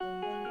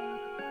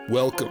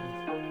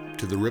Welcome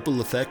to the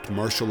Ripple Effect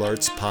Martial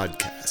Arts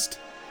Podcast.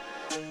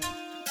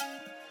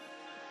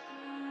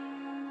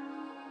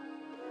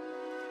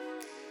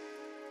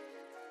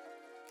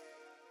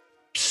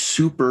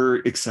 Super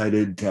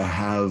excited to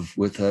have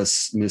with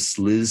us Miss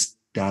Liz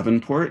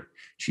Davenport.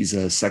 She's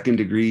a second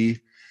degree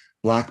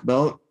black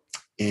belt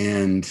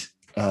and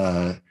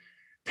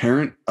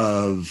parent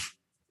of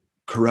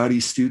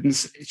karate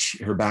students.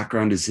 Her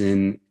background is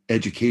in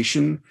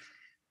education,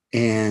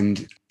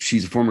 and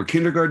she's a former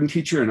kindergarten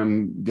teacher, and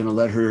I'm going to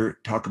let her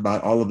talk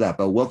about all of that.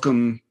 But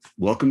welcome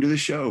to the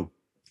show.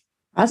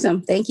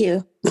 Awesome. Thank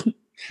you.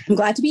 I'm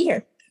glad to be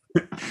here.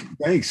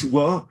 Thanks.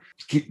 Well,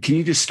 can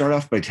you just start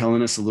off by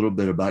telling us a little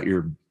bit about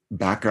your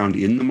background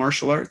in the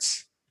martial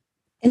arts?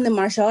 In the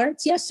martial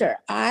arts? Yes, sir.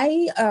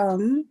 I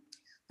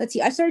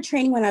started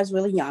training when I was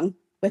really young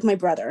with my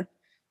brother,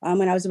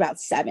 when I was about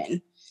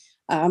 7.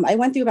 I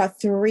went through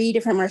about 3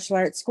 different martial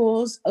arts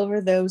schools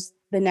over the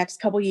next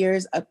couple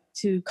years up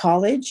to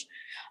college.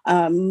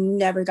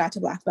 Never got to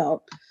black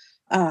belt.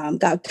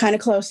 Got kind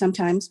of close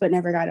sometimes, but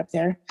never got up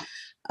there.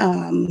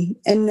 And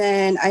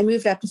then I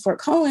moved up to Fort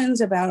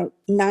Collins about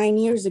 9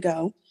 years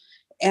ago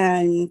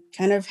and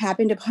kind of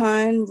happened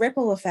upon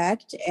Ripple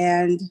Effect,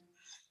 and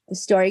the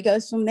story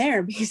goes from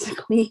there.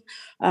 Basically,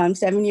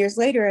 7 years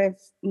later,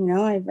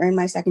 I've earned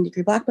my second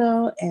degree black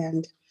belt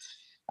and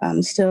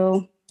I'm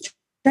still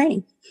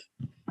training.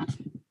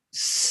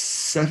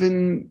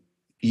 7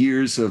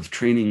 years of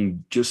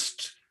training,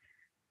 just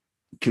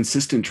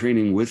consistent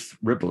training with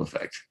Ripple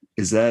Effect.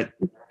 Has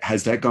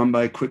that gone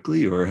by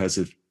quickly, or has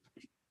it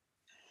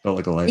felt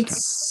like a lifetime? It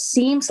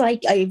seems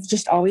like I've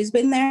just always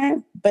been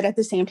there, but at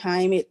the same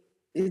time,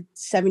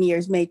 7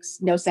 years makes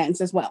no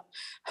sense as well.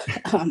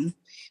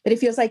 But it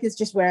feels like it's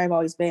just where I've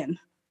always been.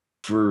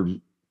 For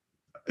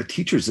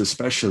teachers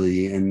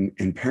especially,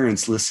 and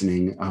parents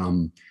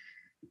listening,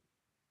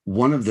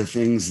 one of the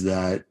things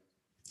that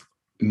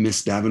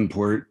Miss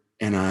Davenport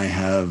and I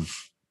have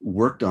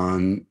worked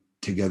on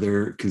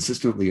together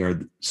consistently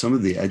are some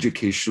of the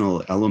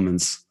educational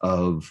elements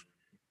of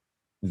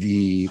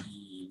the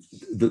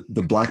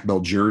black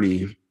belt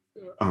journey,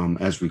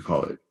 as we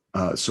call it.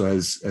 So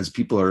as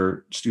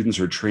students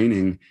are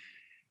training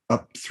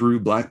up through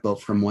black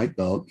belt from white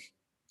belt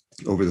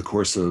over the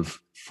course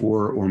of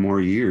 4 or more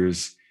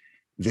years,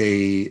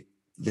 they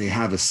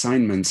have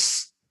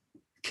assignments,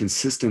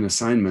 consistent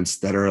assignments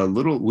that are a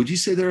little, would you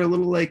say they're a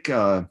little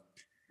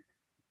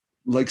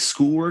like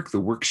schoolwork,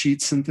 the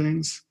worksheets and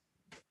things?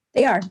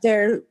 They are.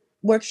 They're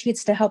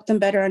worksheets to help them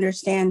better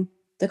understand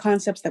the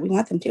concepts that we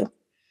want them to.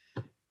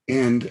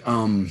 And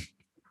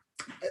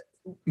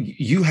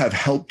you have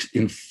helped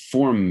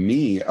inform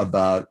me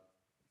about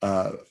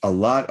a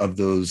lot of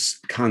those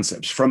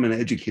concepts from an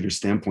educator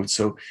standpoint.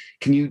 So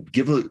can you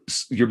give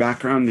us your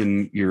background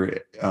and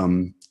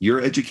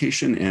your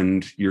education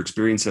and your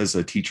experience as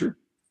a teacher?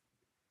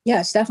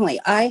 Yes,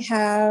 definitely. I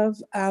have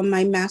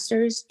my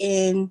master's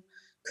in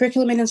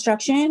curriculum and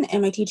instruction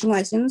and my teaching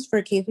license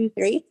for K through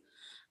 3.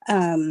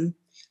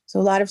 So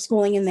a lot of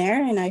schooling in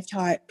there, and I've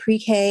taught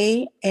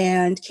pre-K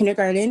and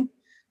kindergarten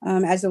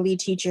as a lead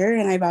teacher,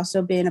 and I've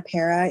also been a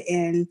para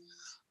in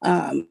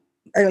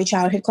early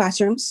childhood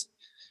classrooms.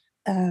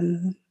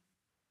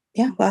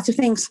 Lots of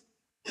things.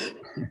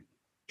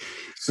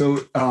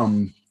 So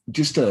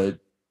just a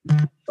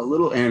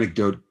little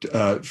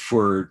anecdote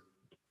for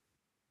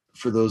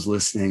those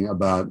listening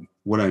about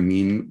what I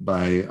mean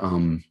by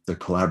the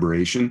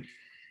collaboration.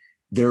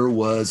 There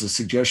was a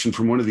suggestion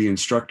from one of the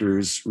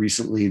instructors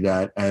recently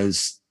that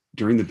as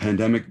during the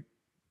pandemic,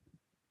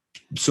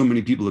 so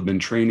many people have been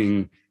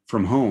training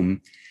from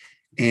home,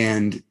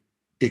 and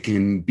it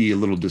can be a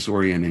little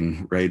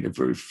disorienting, right?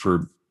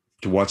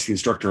 To watch the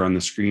instructor on the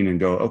screen and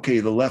go,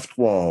 okay, the left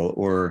wall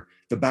or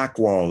the back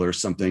wall or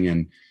something,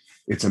 and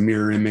it's a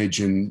mirror image.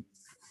 And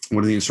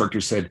one of the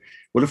instructors said,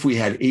 what if we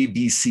had A,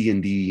 B, C,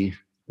 and D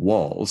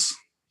walls,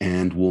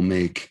 and we'll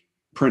make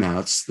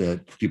printouts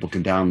that people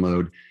can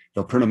download.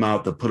 They'll print them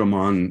out, they'll put them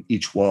on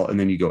each wall, and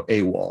then you go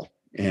A wall,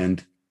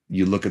 and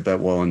you look at that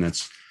wall, and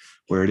that's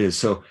where it is.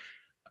 So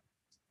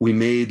we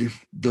made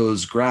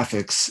those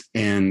graphics.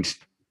 And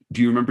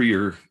do you remember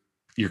your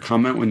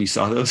comment when you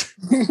saw those?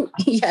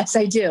 Yes,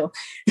 I do.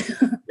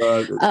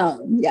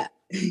 Yeah.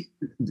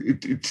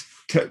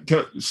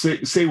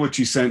 Say what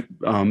you sent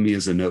me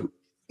as a note.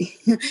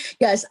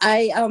 Yes,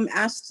 I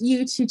asked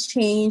you to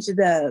change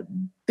the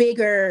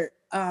bigger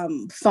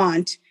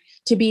font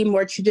to be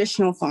more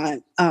traditional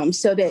font,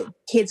 so that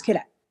kids could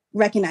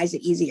recognize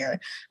it easier,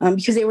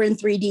 because they were in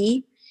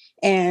 3D.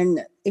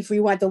 And if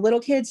we want the little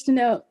kids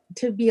to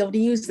be able to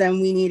use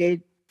them, we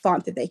needed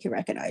font that they could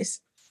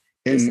recognize,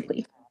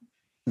 basically.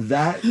 And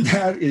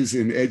that is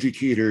an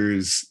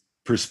educator's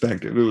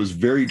perspective. It was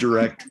very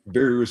direct,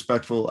 very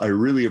respectful. I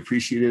really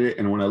appreciated it.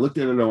 And when I looked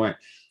at it, I went,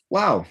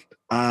 wow,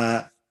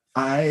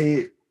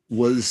 I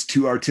was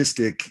too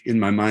artistic in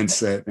my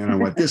mindset. And I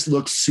went, this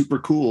looks super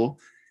cool.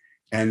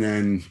 And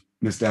then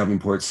Ms.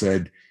 Davenport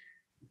said,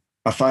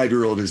 a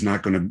 5-year-old is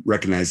not going to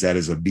recognize that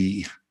as a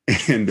B.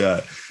 And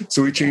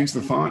so we changed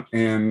the font,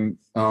 and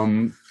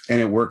and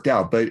it worked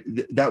out. But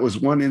that was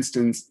one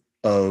instance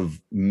of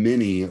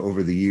many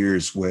over the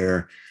years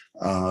where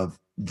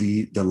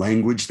the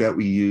language that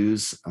we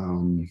use,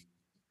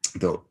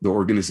 the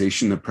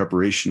organization, the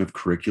preparation of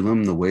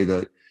curriculum, the way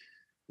that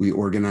we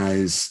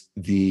organize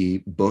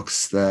the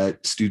books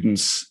that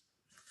students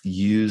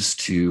use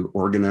to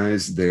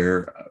organize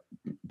their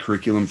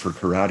curriculum for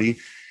karate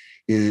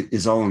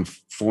is all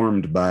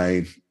informed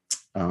by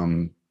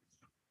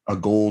a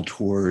goal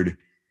toward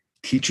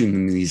teaching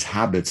them these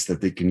habits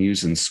that they can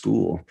use in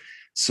school.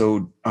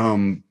 So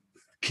can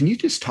you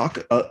just talk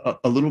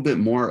a little bit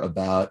more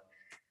about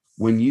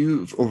when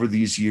you've, over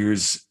these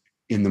years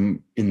in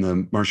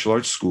the martial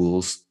arts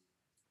schools,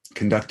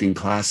 conducting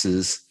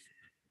classes,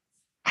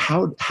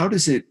 how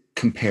does it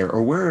compare,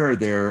 or where are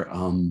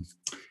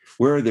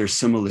there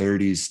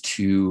similarities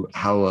to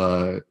how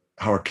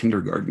a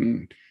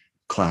kindergarten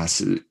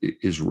class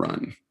is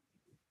run?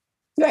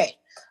 Right.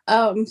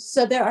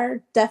 So there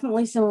are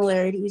definitely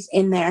similarities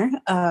in there.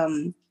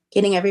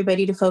 Getting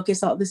everybody to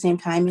focus all at the same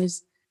time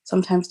is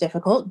sometimes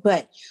difficult,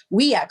 but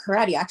we at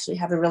karate actually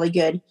have a really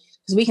good,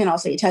 because we can all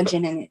say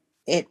attention, and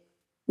it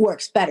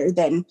works better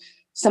than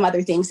some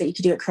other things that you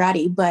could do at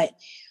karate. But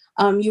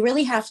you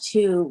really have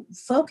to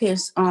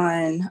focus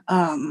on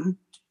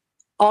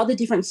all the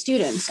different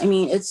students. I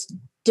mean, it's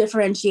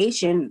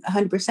differentiation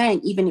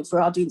 100%, even if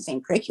we're all doing the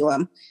same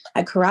curriculum.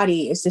 At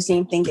karate, it's the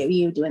same thing that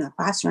we do in the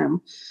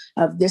classroom.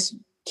 Of this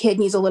kid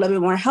needs a little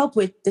bit more help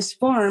with this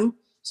form,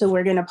 so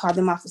we're going to pod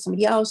them off to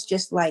somebody else.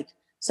 Just like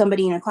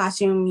somebody in a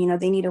classroom,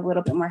 they need a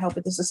little bit more help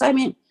with this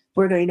assignment,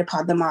 we're going to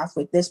pod them off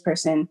with this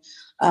person,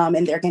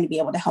 and they're going to be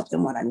able to help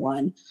them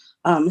one-on-one.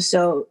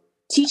 So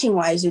teaching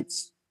wise,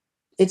 it's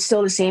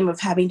still the same, of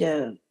having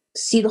to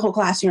see the whole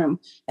classroom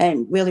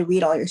and really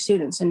read all your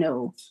students and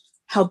know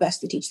how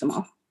best to teach them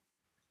all.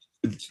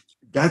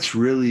 That's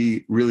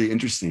really, really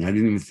interesting. I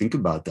didn't even think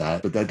about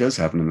that, but that does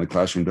happen in the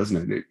classroom,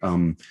 doesn't it?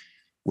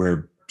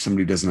 Where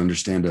somebody doesn't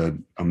understand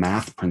a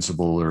math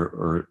principle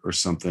or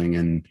something,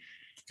 and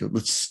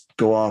let's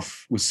go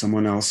off with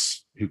someone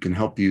else who can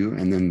help you,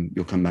 and then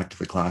you'll come back to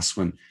the class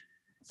when,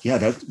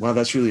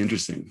 that's really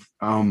interesting.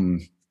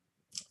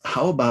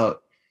 How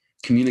about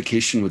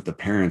communication with the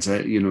parents?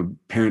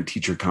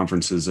 Parent-teacher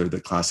conferences are the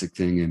classic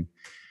thing in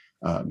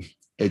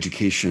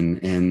education,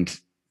 and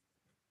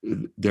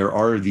there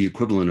are the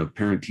equivalent of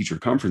parent-teacher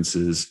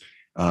conferences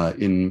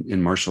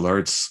in martial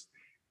arts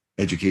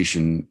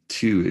education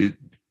too.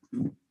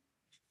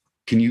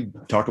 Can you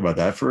talk about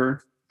that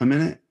for a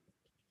minute?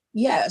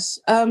 Yes.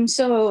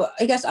 So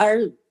I guess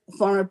our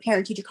form of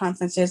parent-teacher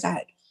conferences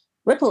at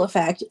Ripple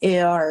Effect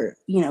are,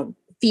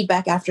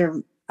 feedback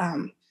after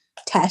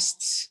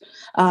tests,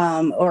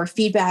 or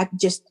feedback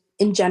just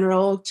in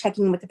general,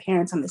 checking with the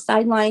parents on the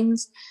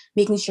sidelines,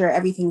 making sure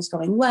everything's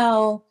going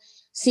well,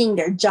 seeing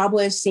their job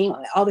list, seeing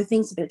all the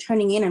things that they're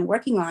turning in and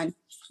working on,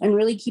 and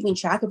really keeping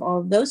track of all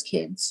of those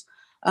kids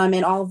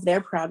and all of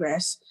their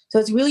progress. So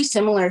it's really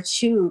similar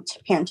to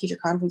parent-teacher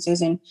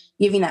conferences, and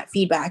giving that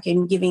feedback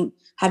and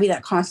having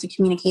that constant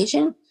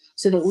communication,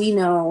 so that we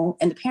know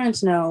and the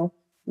parents know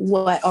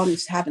what all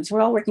needs to happen. So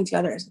we're all working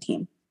together as a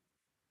team.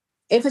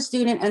 If a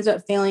student ends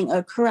up failing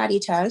a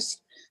karate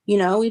test,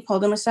 we pull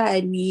them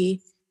aside.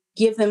 We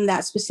give them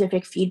that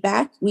specific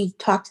feedback. We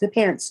talk to the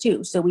parents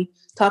too. So we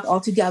talk all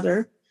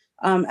together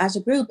as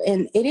a group,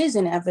 and it is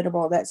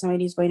inevitable that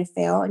somebody's going to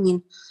fail. I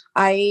mean,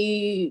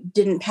 I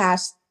didn't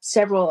pass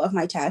several of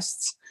my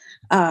tests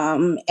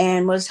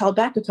and was held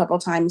back a couple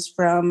times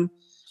from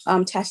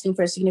testing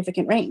for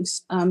significant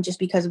ranks just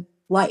because of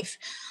life.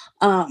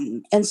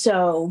 And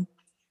so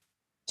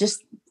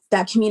just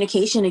that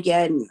communication,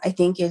 again, I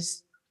think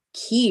is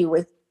key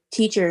with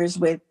teachers,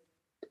 with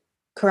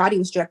karate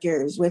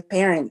instructors, with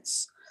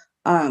parents,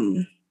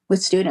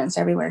 with students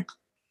everywhere.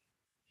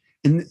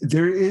 And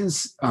there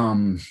is,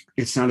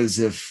 it's not as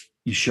if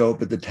you show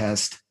up at the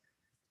test,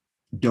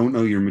 don't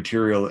know your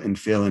material, and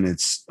fail, and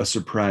it's a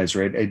surprise,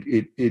 right?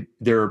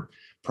 There are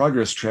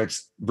progress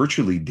tracks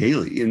virtually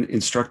daily, and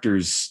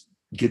instructors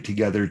get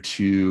together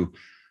to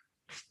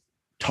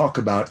talk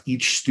about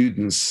each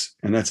student's,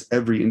 and that's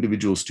every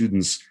individual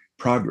student's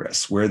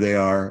progress, where they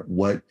are,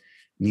 what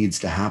needs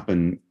to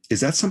happen. Is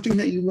that something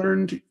that you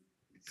learned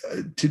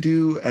to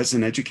do as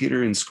an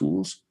educator in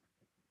schools?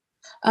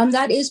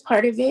 That is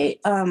part of it.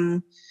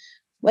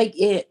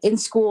 In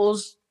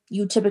schools,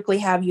 you typically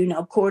have,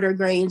 quarter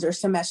grades or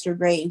semester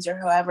grades or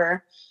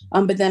however,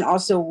 but then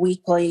also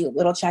weekly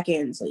little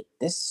check-ins like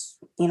this,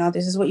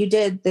 this is what you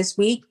did this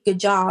week. Good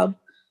job.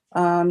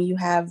 You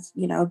have,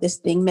 this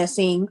thing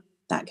missing,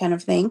 that kind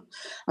of thing.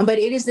 But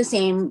it is the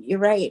same, you're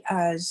right,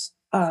 as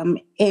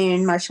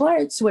in martial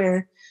arts,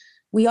 where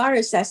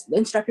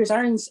instructors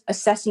are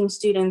assessing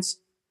students'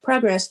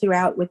 progress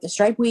throughout with the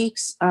stripe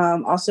weeks,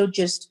 also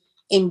just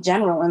in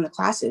general in the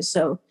classes.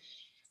 So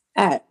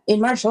in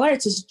martial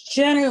arts, it's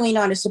generally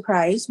not a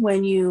surprise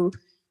when you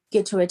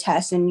get to a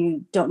test and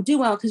you don't do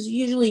well, because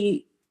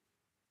usually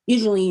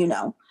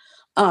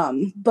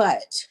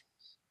but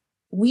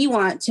we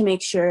want to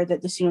make sure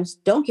that the students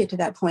don't get to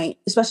that point,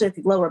 especially at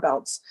the lower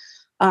belts,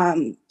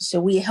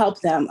 So we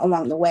help them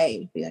along the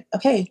way. Be like,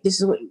 okay, this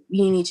is what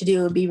you need to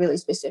do, and be really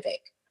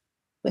specific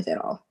with it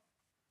all.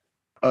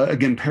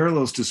 Again,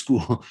 parallels to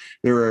school,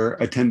 there are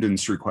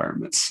attendance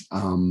requirements.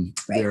 Right.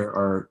 There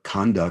are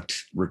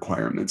conduct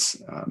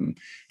requirements.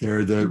 There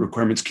are the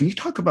requirements. Can you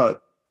talk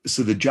about,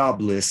 so the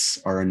job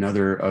lists are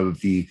another of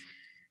the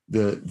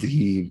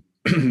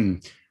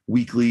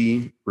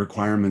weekly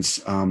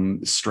requirements.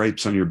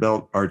 Stripes on your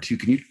belt are two.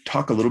 Can you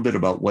talk a little bit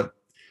about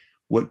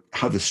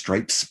how the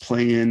stripes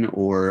play in,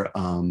 or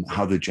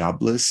how the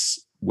job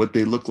lists, what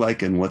they look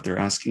like and what they're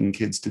asking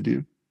kids to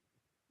do?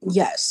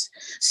 Yes.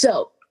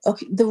 So,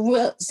 okay,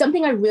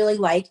 something I really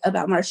like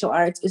about martial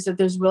arts is that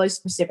there's really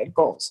specific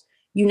goals.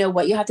 You know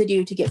what you have to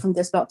do to get from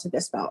this belt to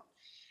this belt.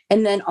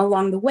 And then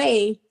along the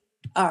way,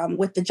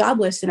 with the job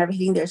list and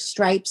everything, there's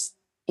stripes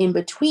in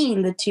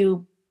between the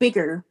two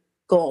bigger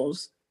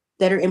goals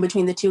that are in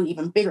between the two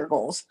even bigger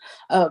goals,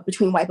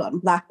 between white belt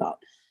and black belt.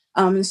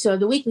 So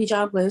the weekly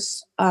job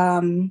list,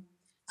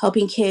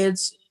 helping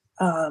kids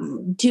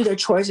do their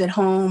chores at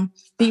home,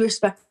 be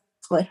respectful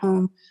at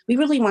home. We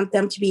really want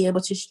them to be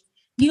able to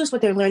use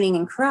what they're learning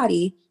in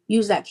karate,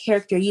 use that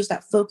character, use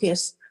that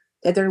focus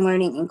that they're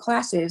learning in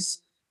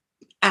classes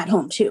at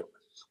home too.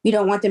 We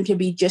don't want them to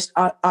be just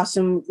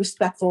awesome,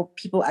 respectful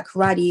people at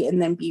karate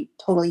and then be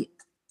totally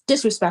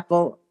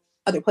disrespectful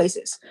other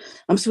places.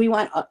 So we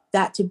want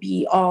that to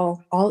be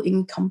all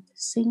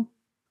encompassing.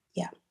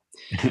 Yeah.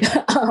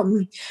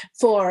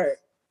 For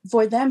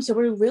them. So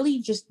we're really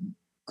just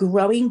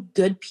growing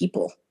good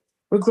people.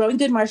 We're growing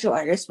good martial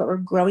artists, but we're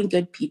growing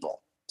good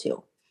people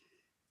too.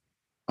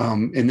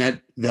 And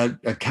that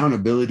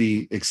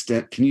accountability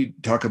extent, can you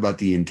talk about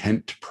the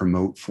intent to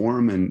promote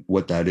form and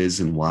what that is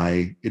and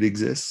why it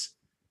exists?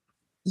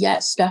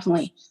 Yes,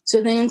 definitely.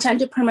 So the intent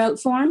to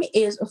promote form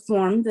is a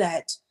form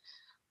that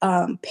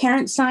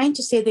parents sign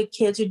to say the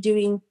kids are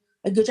doing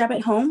a good job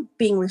at home,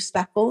 being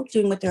respectful,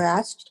 doing what they're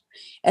asked.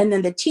 And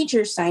then the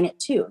teachers sign it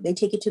too. They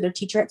take it to their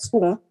teacher at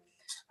school.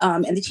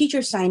 And the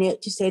teachers sign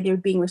it to say they're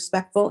being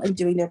respectful and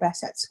doing their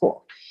best at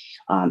school.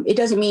 It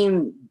doesn't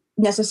mean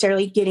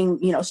necessarily getting,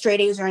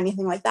 straight A's or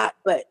anything like that,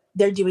 but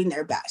they're doing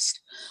their best.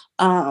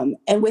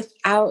 And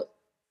without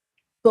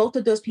both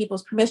of those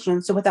people's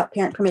permission, so without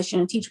parent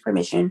permission and teacher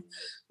permission,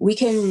 we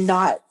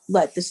cannot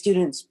let the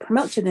students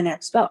promote to the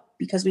next belt,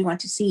 because we want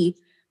to see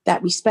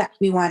that respect.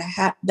 We want to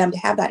have them to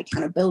have that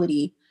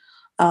accountability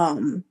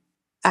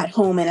at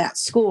home and at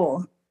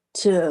school,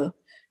 to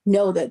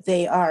know that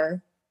they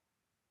are,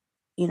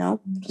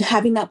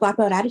 having that black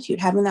belt attitude,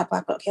 having that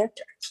black belt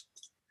character.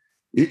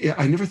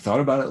 I never thought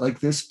about it like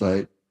this,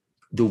 but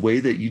the way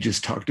that you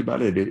just talked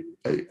about it,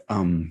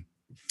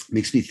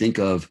 makes me think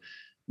of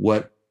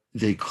what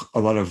a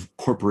lot of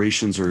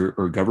corporations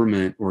or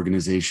government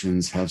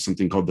organizations have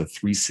something called the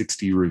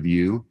 360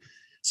 review.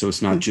 So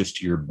it's not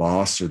just your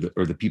boss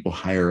or the people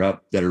higher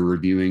up that are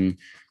reviewing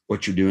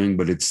what you're doing,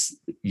 but it's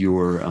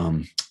your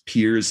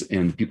peers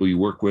and the people you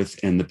work with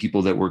and the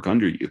people that work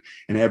under you.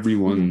 And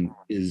everyone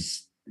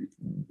is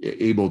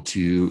able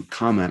to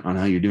comment on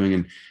how you're doing.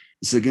 And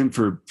so again,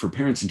 for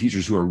parents and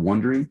teachers who are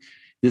wondering,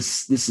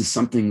 this is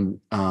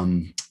something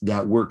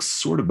that works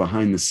sort of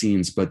behind the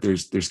scenes, but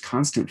there's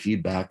constant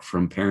feedback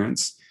from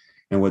parents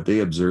and what they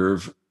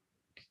observe,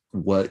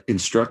 what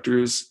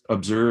instructors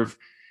observe,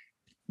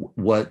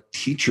 what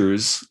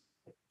teachers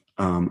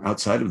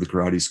outside of the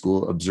karate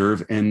school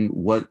observe, and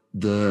what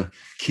the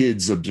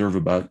kids observe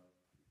about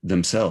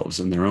themselves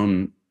and their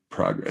own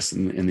progress,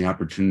 and the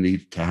opportunity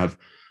to have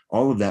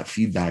all of that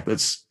feedback.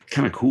 That's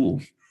kind of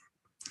cool.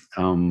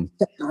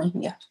 Definitely,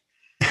 yeah.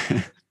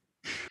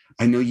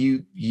 I know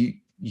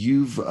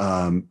you've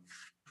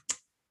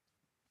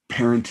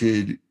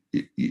parented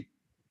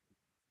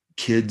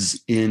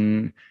kids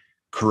in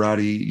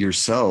karate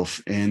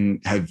yourself,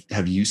 and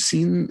have you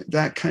seen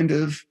that kind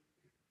of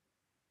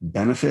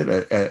benefit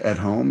at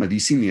home? Have you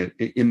seen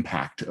the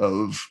impact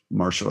of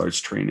martial arts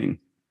training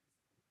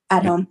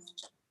At home?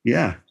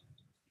 Yeah,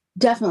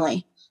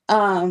 Definitely.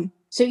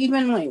 So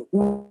even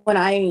when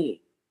I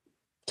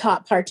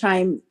taught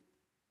part-time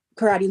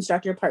karate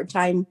instructor,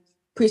 part-time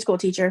preschool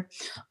teacher,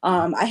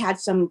 I had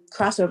some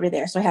crossover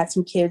there. So I had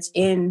some kids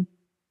in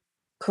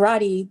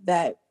karate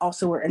that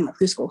also were in my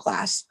preschool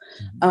class.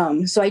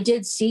 So I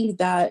did see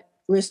that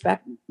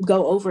respect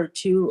go over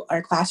to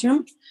our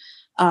classroom,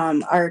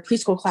 our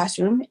preschool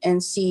classroom,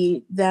 and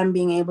see them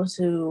being able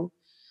to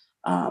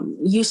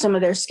use some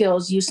of their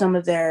skills, use some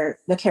of the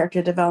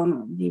character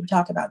development we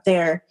talk about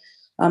there,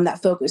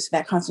 that focus,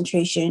 that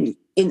concentration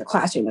in the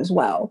classroom as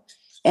well.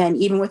 And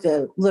even with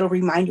a little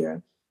reminder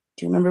of,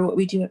 do you remember what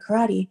we do at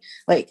karate?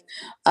 Like,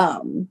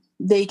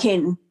 they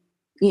can,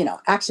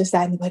 access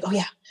that and be like, oh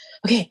yeah,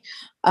 okay.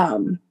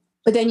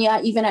 But then,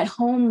 yeah, even at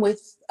home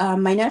with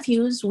my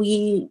nephews,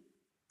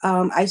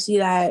 I see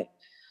that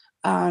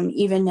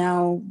even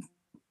now,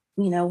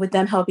 with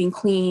them helping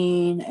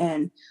clean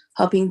and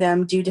helping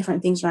them do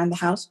different things around the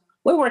house.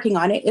 We're working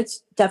on it.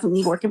 It's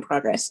definitely work in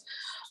progress.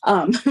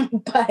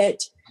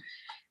 But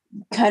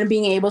kind of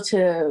being able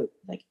to,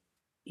 like,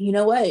 you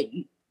know what,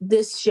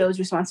 this shows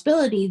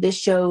responsibility. This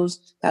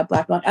shows that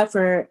black belt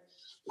effort.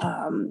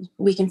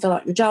 We can fill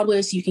out your job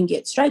list. You can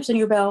get stripes on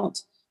your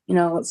belt. You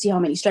know, let's see how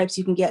many stripes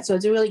you can get. So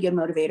it's a really good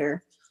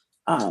motivator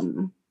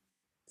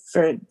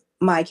for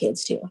my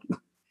kids too.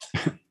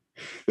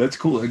 That's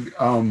cool.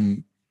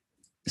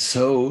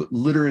 So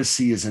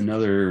literacy is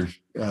another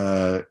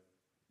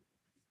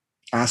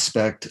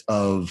aspect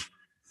of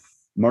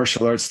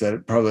martial arts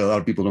that probably a lot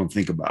of people don't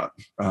think about,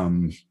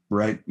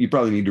 right? You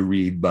probably need to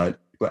read, but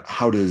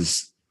how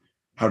does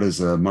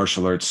a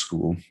martial arts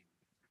school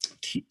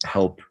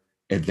help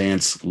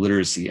advance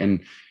literacy?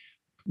 And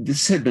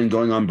this had been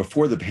going on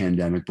before the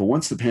pandemic, but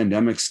once the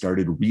pandemic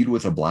started, Read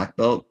with a Black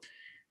Belt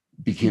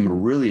became a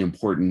really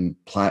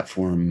important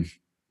platform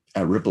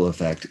at Ripple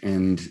Effect.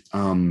 And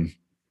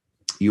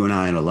you and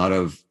I and a lot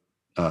of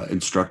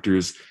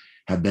instructors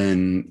have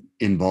been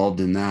involved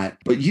in that.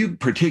 But you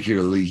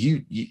particularly,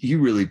 you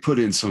really put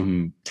in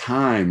some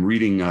time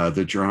reading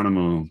the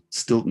Geronimo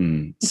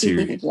Stilton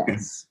series.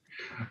 Yes.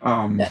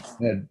 I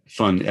had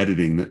fun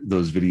editing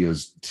those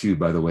videos too,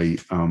 by the way.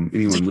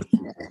 Anyone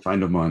listening can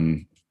find them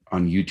on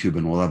YouTube,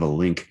 and we'll have a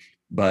link.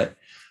 But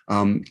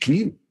can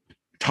you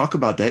talk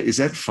about that? Is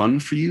that fun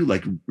for you,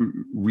 like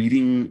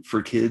reading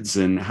for kids,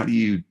 and how do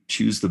you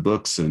choose the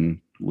books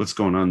and what's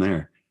going on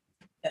there?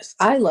 Yes,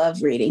 I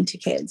love reading to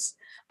kids.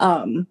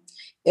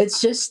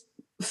 It's just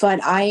fun.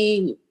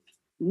 I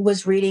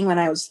was reading when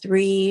I was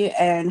 3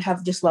 and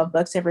have just loved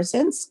books ever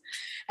since.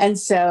 And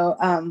so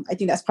I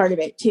think that's part of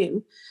it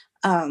too,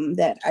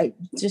 that I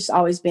just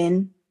always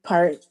been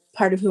part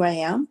of who I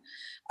am.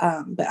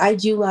 But I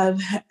do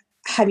love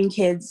having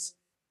kids,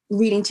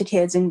 reading to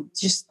kids, and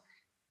just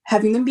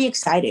having them be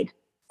excited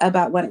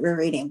about what we're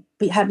reading,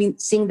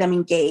 seeing them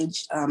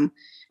engaged.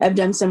 I've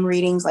done some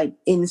readings like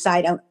in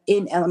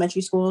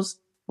elementary schools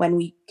when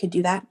we could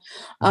do that.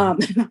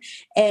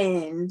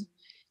 And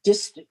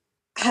just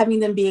having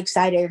them be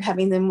excited,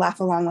 having them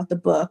laugh along with the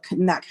book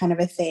and that kind of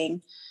a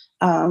thing.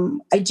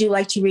 I do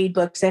like to read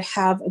books that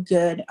have a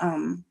good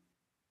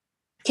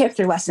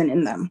character lesson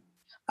in them.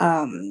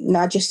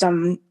 Not just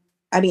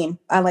I mean,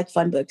 I like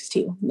fun books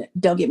too,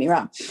 don't get me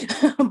wrong,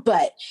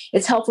 but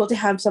it's helpful to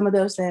have some of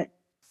those that,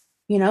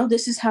 you know,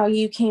 this is how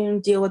you can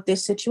deal with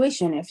this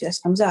situation if this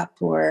comes up,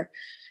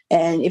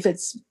 and if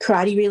it's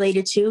karate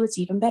related too, it's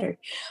even better.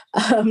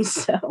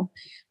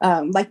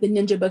 Like the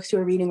ninja books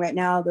we're reading right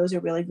now, those are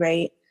really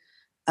great.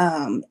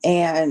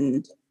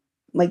 And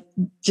like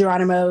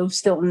Geronimo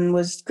Stilton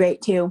was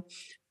great too.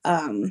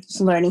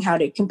 So learning how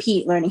to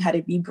compete, learning how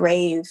to be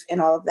brave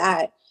and all of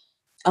that.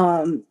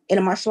 In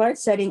a martial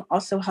arts setting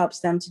also helps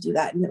them to do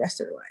that in the rest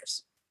of their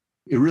lives.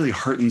 It really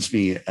heartens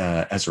me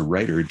as a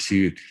writer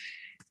to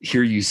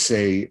hear you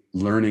say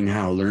learning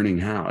how.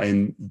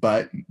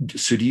 But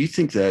so do you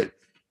think that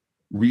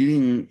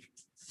reading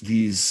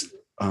these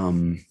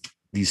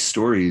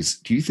stories,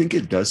 do you think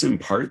it does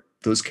impart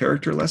those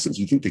character lessons?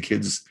 Do you think the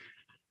kids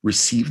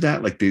receive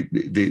that? Like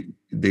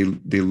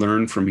they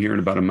learn from hearing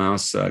about a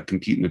mouse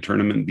compete in a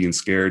tournament, being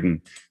scared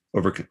and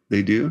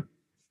they do?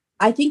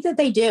 I think that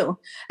they do.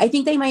 I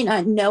think they might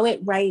not know it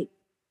right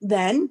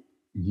then,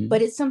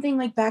 but it's something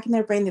like back in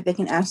their brain that they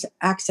can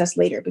access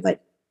later. Be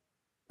like,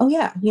 oh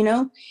yeah, you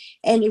know?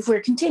 And if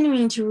we're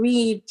continuing to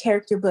read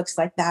character books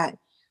like that,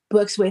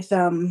 books with,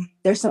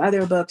 there's some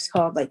other books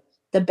called like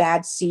The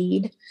Bad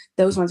Seed.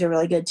 Those ones are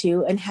really good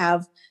too. And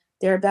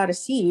they're about a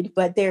seed,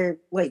 but they're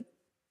like,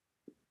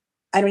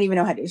 I don't even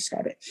know how to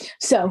describe it.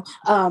 So,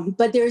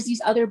 but there's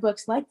these other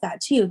books like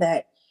that too,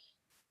 that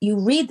you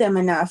read them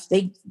enough,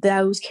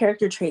 those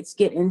character traits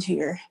get into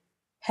your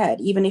head,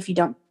 even if you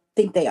don't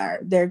think they are.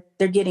 They're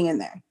getting in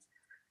there.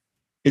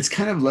 It's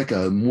kind of like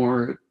a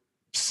more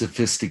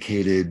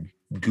sophisticated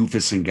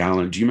Goofus and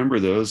Gallant. Do you remember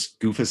those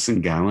Goofus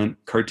and Gallant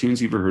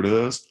cartoons? You ever heard of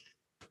those?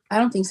 I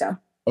don't think so.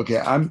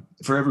 Okay,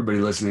 for everybody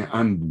listening,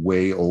 I'm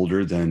way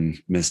older than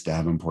Miss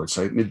Davenport,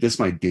 so this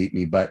might date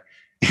me, but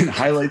in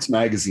Highlights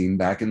magazine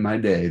back in my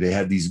day, they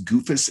had these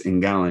Goofus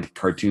and Gallant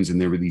cartoons,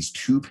 and there were these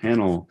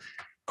 2-panel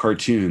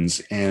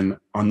cartoons, and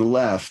on the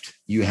left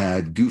you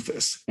had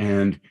Goofus,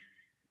 and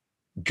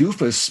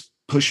Goofus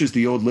pushes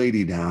the old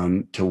lady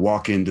down to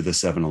walk into the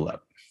 7-Eleven.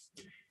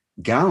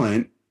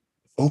 Gallant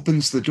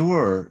opens the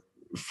door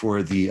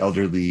for the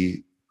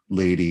elderly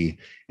lady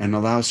and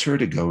allows her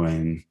to go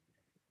in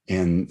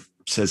and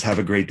says, "Have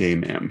a great day,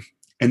 ma'am."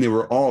 And they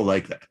were all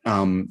like that.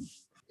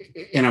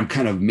 And I'm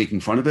kind of making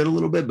fun of it a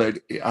little bit, but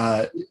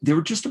they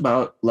were just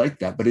about like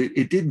that. But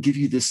it did give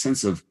you this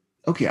sense of,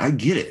 okay, I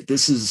get it.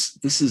 This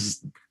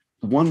is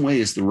one way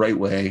is the right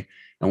way,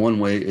 and one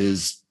way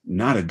is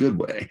not a good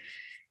way.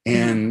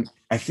 And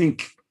I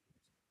think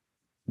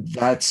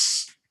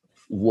that's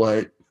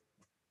what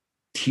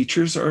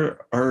teachers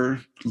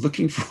are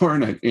looking for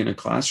in a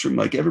classroom.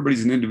 Like,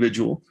 everybody's an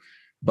individual,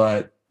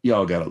 but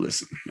y'all got to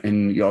listen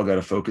and y'all got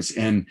to focus.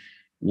 And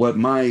what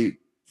my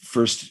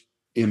first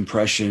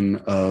impression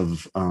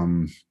of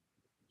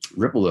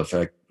Ripple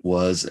Effect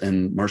was,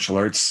 and martial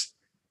arts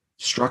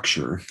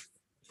structure,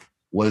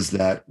 was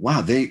that,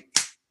 wow, they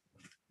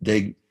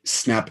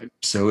snap it.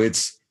 So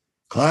it's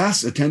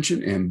class,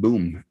 attention, and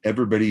boom,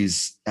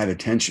 everybody's at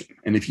attention.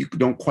 And if you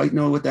don't quite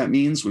know what that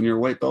means when you're a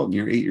white belt and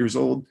you're 8 years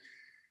old,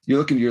 you're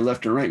looking to your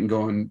left and right and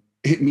going,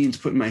 it means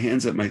putting my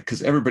hands up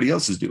because everybody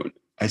else is doing it.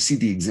 I see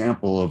the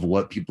example of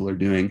what people are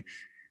doing,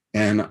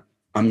 and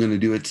I'm going to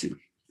do it too.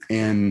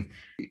 And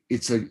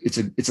it's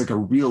like a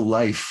real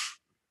life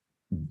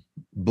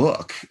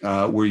book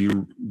where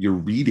you're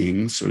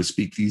reading, so to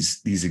speak,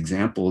 these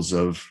examples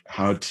of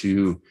how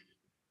to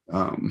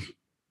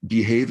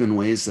behave in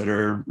ways that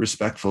are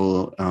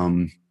respectful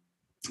and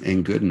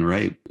good and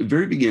right. At the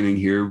very beginning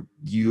here,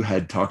 you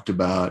had talked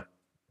about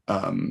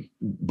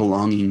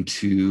belonging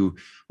to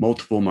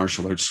multiple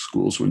martial arts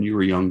schools when you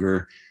were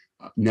younger,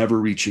 never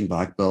reaching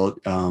black belt.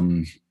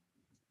 And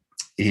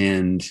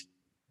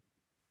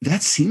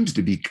that seems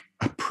to be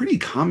a pretty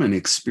common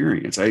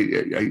experience.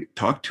 I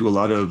talked to a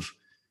lot of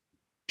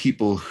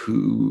people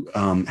who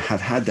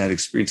have had that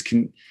experience.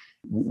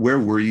 Where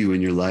were you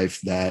in your life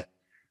that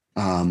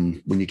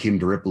when you came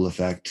to Ripple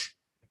Effect,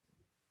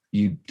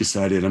 you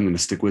decided, I'm going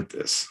to stick with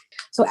this?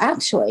 So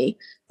actually,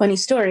 funny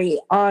story,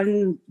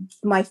 on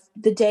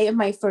the day of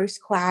my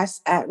first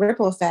class at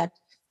Ripple Effect,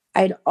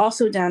 I'd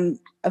also done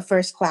a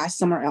first class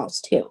somewhere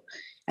else too.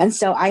 And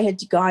so I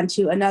had gone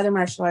to another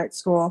martial arts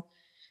school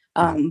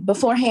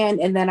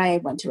beforehand, and then I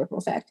went to Ripple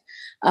Effect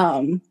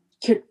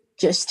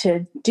just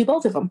to do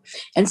both of them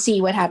and see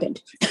what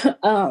happened.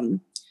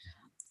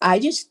 I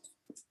just,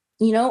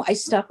 I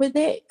stuck with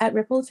it at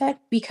Ripple Effect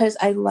because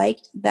I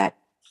liked that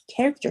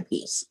character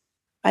piece.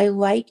 I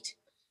liked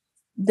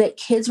that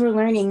kids were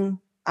learning,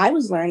 I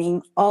was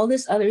learning all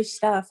this other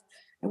stuff.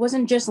 I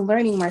wasn't just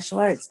learning martial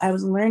arts. I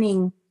was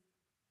learning,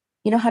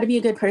 how to be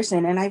a good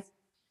person. And I've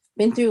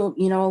been through,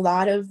 a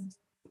lot of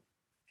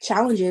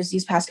challenges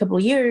these past couple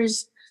of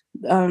years,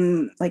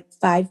 like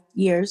 5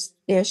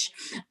 years-ish.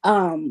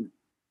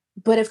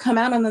 But I've come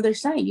out on the other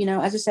side,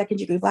 as a second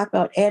degree black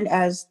belt and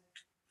as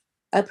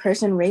a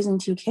person raising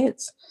 2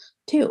 kids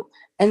too.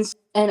 And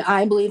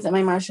I believe that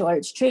my martial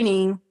arts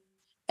training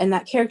and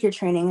that character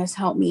training has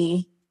helped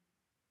me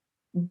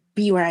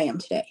be where I am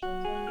today.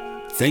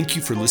 Thank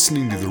you for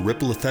listening to the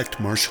Ripple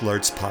Effect Martial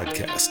Arts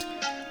Podcast.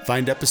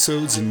 Find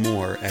episodes and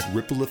more at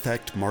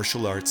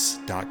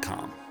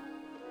rippleeffectmartialarts.com.